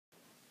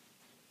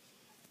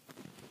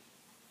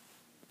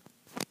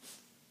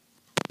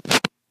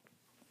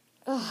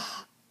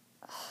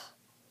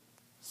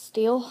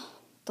Steele,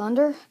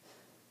 Thunder,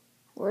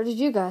 where did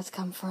you guys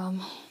come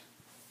from?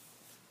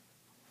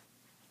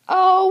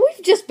 Oh,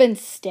 we've just been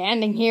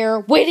standing here,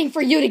 waiting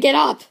for you to get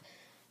up.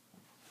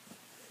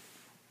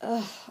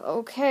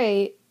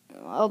 Okay,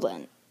 well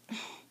then.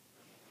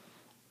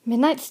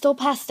 Midnight's still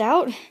passed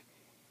out?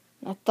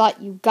 I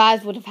thought you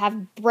guys would have had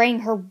to bring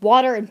her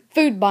water and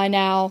food by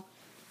now.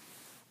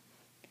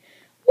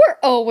 We're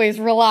always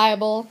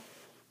reliable.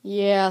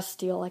 Yeah,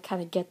 Steele, I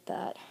kind of get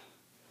that.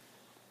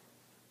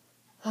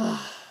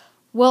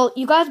 Well,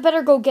 you guys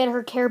better go get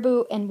her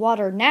caribou and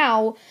water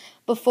now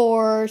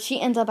before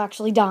she ends up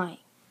actually dying.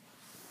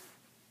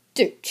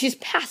 Dude, she's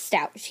passed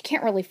out. She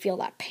can't really feel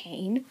that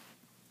pain.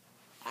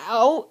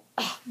 Ow.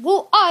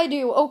 Well, I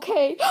do,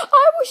 okay?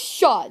 I was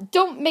shot.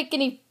 Don't make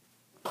any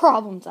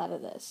problems out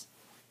of this.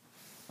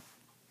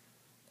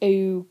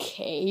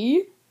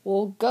 Okay.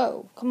 We'll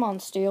go. Come on,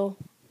 Steele.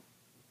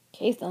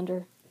 Okay,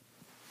 Thunder.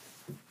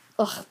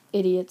 Ugh,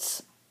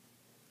 idiots.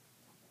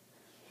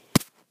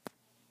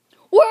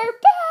 We're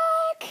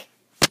back!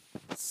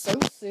 So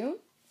soon?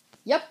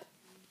 Yep.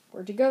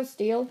 Where'd you go,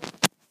 Steele?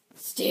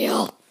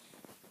 Steele!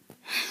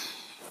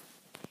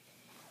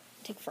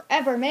 Take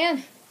forever,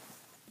 man.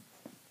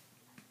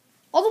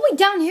 All the way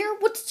down here?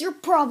 What's your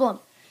problem?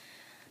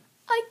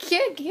 I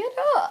can't get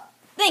up.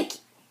 Thank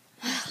you.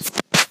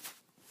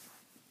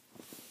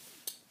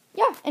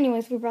 Yeah,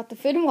 anyways, we brought the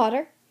food and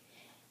water.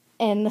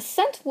 And the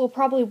scent will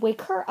probably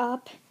wake her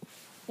up.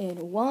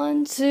 In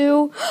 1,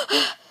 2...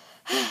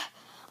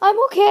 I'm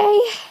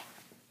okay.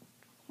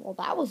 Well,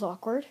 that was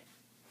awkward.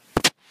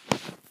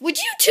 Would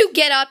you two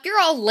get up? You're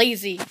all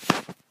lazy.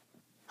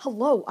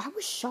 Hello, I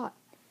was shot.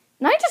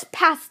 And I just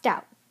passed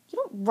out.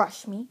 You don't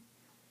rush me.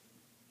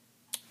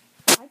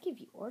 I give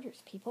you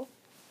orders, people.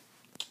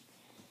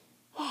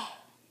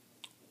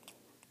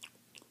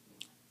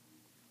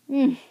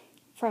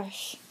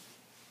 Fresh.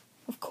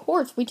 Of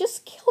course, we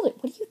just killed it.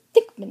 What do you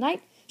think,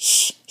 Midnight?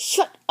 Shh,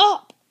 shut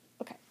up.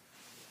 Okay.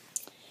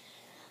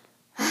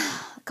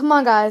 Come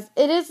on, guys.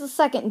 It is the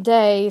second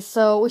day,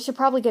 so we should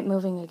probably get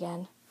moving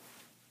again.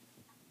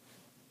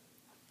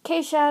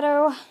 Okay,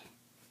 Shadow.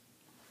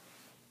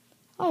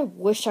 I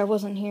wish I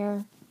wasn't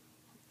here.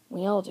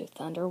 We all do,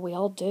 Thunder. We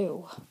all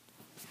do.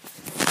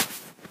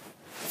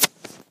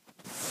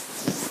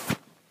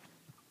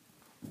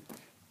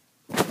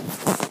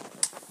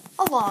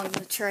 Along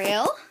the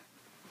trail.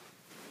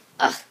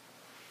 Ugh.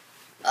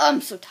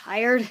 I'm so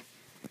tired.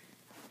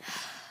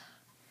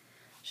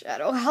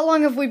 Shadow, how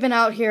long have we been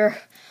out here?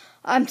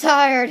 I'm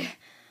tired.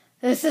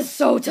 This is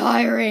so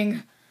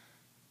tiring.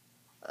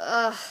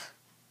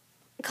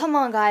 Come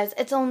on, guys.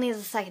 It's only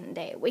the second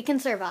day. We can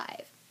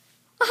survive.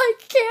 I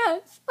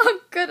can't. I'm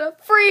gonna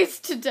freeze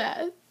to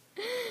death.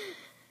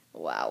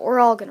 Wow, we're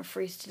all gonna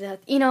freeze to death.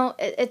 You know,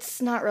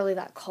 it's not really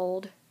that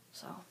cold,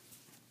 so...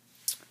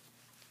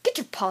 Get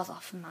your paws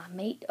off of my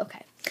mate.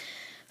 Okay.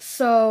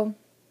 So,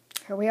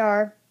 here we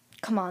are.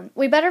 Come on.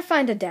 We better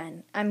find a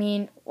den. I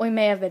mean, we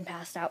may have been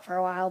passed out for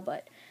a while,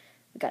 but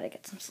we gotta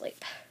get some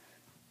sleep.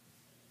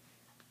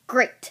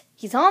 Great.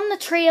 He's on the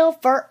trail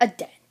for a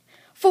den.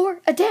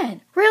 For a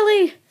den.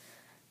 Really?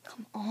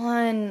 Come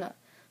on.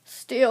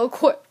 Steele,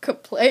 quit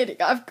complaining.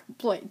 I've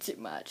complained too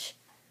much.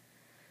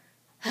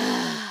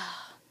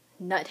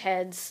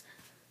 Nutheads.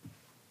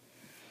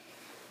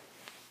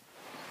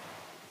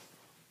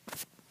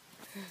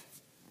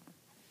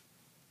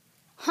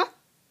 Huh?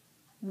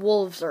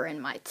 Wolves are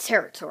in my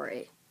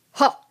territory.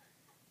 Huh.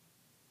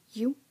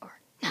 You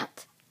are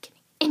not getting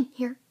in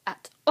here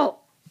at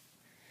all.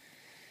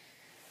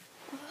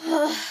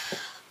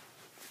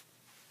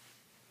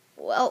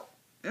 Well,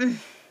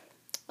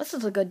 this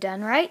is a good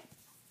den, right?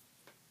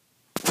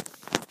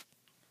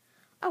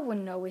 I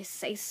wouldn't always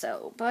say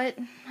so, but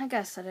I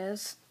guess it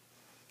is.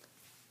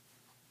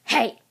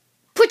 Hey,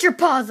 put your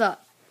paws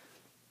up.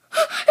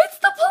 It's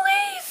the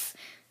police!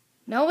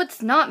 No,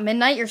 it's not,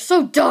 Midnight. You're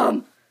so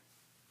dumb.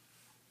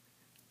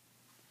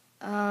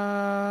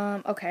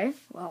 Okay.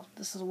 Well,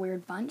 this is a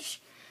weird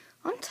bunch.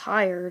 I'm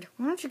tired.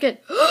 Why don't you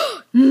get...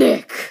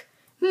 Nick!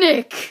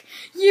 Nick!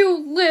 You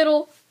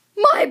little...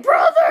 My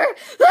brother!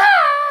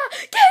 Ah!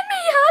 Get me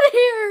out of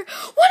here!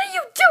 What are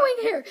you doing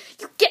here?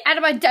 You get out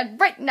of my den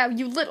right now,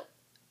 you little...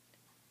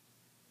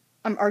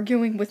 I'm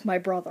arguing with my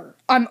brother.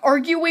 I'm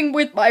arguing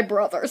with my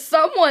brother.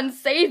 Someone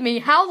save me,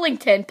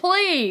 Howlington,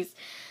 please!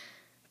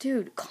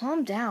 Dude,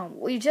 calm down.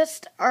 We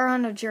just are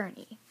on a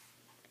journey.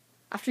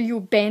 After you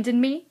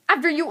abandoned me?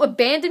 After you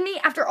abandoned me?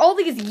 After all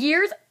these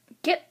years?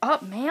 Get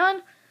up,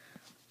 man.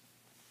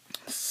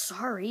 I'm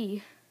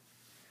sorry.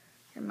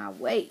 You're in my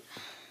way.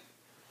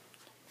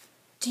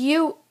 Do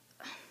you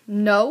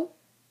know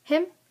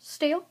him,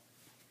 Steele?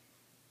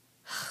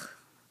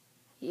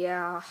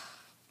 Yeah.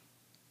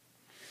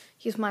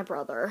 He's my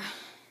brother.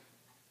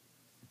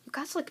 You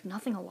guys look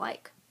nothing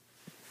alike.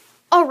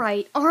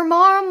 Alright, our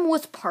mom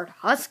was part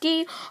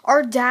husky.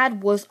 Our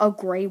dad was a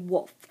gray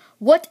wolf.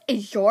 What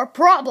is your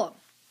problem?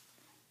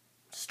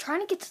 Just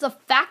trying to get to the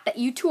fact that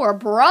you two are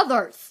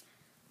brothers.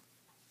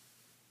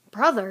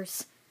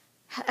 Brothers?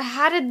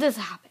 How did this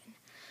happen?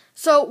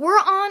 So we're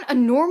on a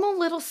normal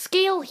little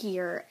scale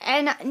here,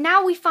 and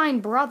now we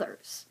find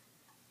brothers.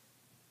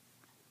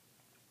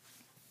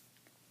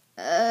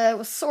 It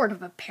was sort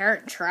of a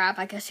parent trap,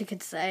 I guess you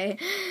could say.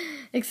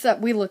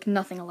 Except we look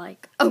nothing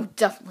alike. Oh,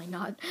 definitely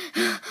not.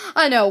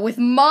 I know, with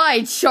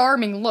my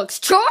charming looks.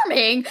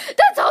 Charming?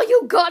 That's all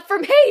you got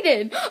from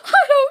Hayden!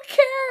 I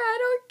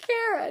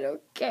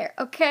don't care,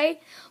 okay?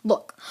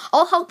 Look,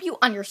 I'll help you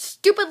on your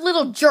stupid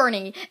little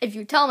journey if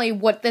you tell me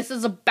what this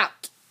is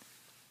about.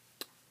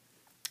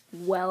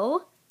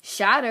 Well,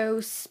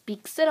 Shadow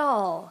speaks it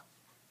all.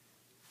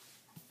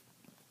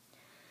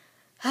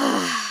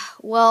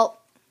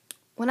 Well,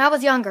 when I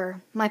was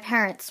younger, my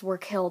parents were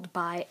killed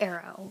by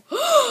arrow.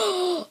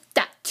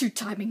 That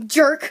two-timing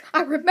jerk!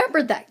 I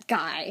remember that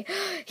guy.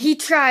 He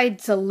tried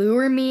to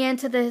lure me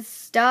into this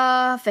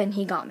stuff, and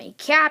he got me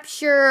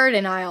captured,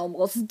 and I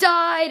almost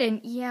died,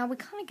 and yeah, we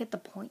kind of get the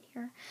point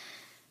here.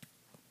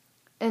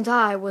 And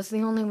I was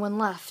the only one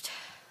left,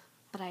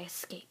 but I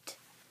escaped.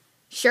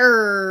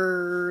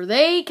 Sure,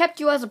 they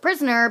kept you as a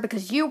prisoner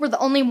because you were the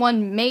only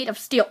one made of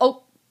steel.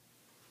 Oh,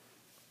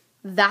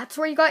 that's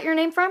where you got your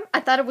name from?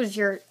 I thought it was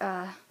your,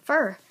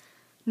 fur.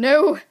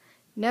 No,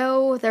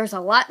 there's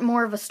a lot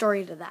more of a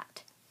story to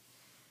that.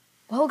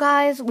 Well,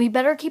 guys, we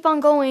better keep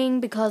on going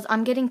because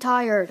I'm getting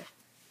tired.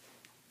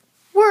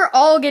 We're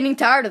all getting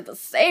tired of the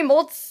same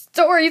old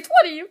stories.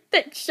 What do you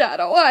think,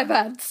 Shadow? I've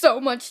had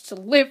so much to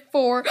live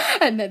for,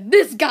 and then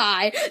this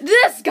guy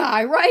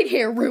right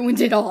here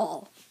ruined it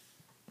all.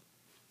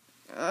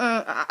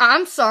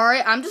 I'm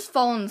sorry, I'm just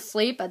falling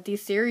asleep at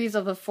these series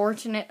of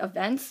unfortunate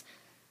events.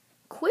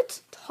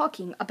 Quit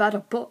talking about a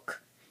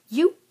book.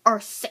 You are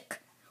sick.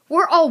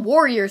 We're all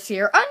warriors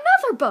here.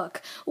 Another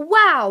book.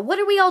 Wow, what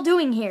are we all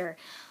doing here?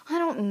 I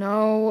don't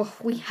know.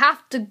 We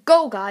have to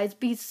go, guys.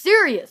 Be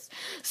serious.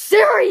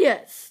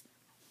 Serious!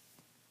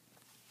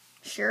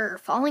 Sure,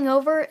 falling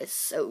over is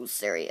so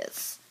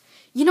serious.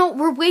 You know,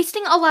 we're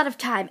wasting a lot of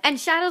time, and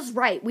Shadow's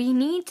right. We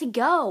need to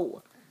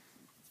go.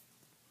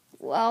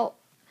 Well,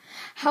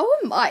 how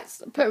am I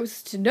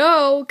supposed to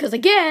know? Because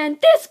again,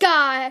 this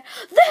guy,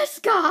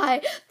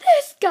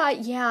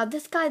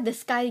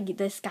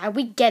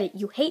 we get it.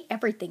 You hate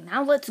everything.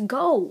 Now let's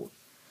go.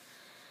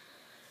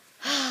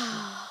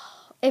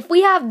 If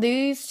we have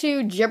these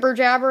two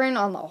jibber-jabbering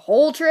on the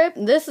whole trip,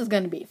 this is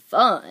going to be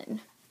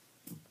fun.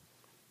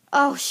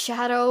 Oh,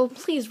 Shadow,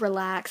 please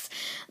relax.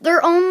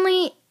 They're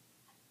only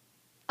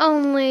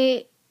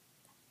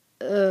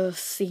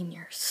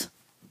seniors.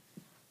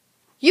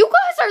 You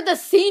guys are the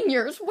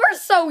seniors. We're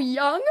so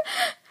young.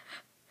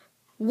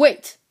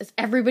 Wait, is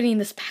everybody in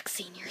this pack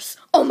seniors?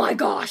 Oh my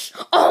gosh.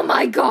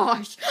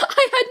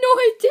 I had no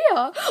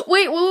idea.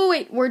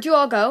 Wait. Where'd you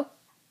all go?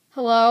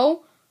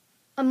 Hello?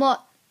 I'm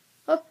not.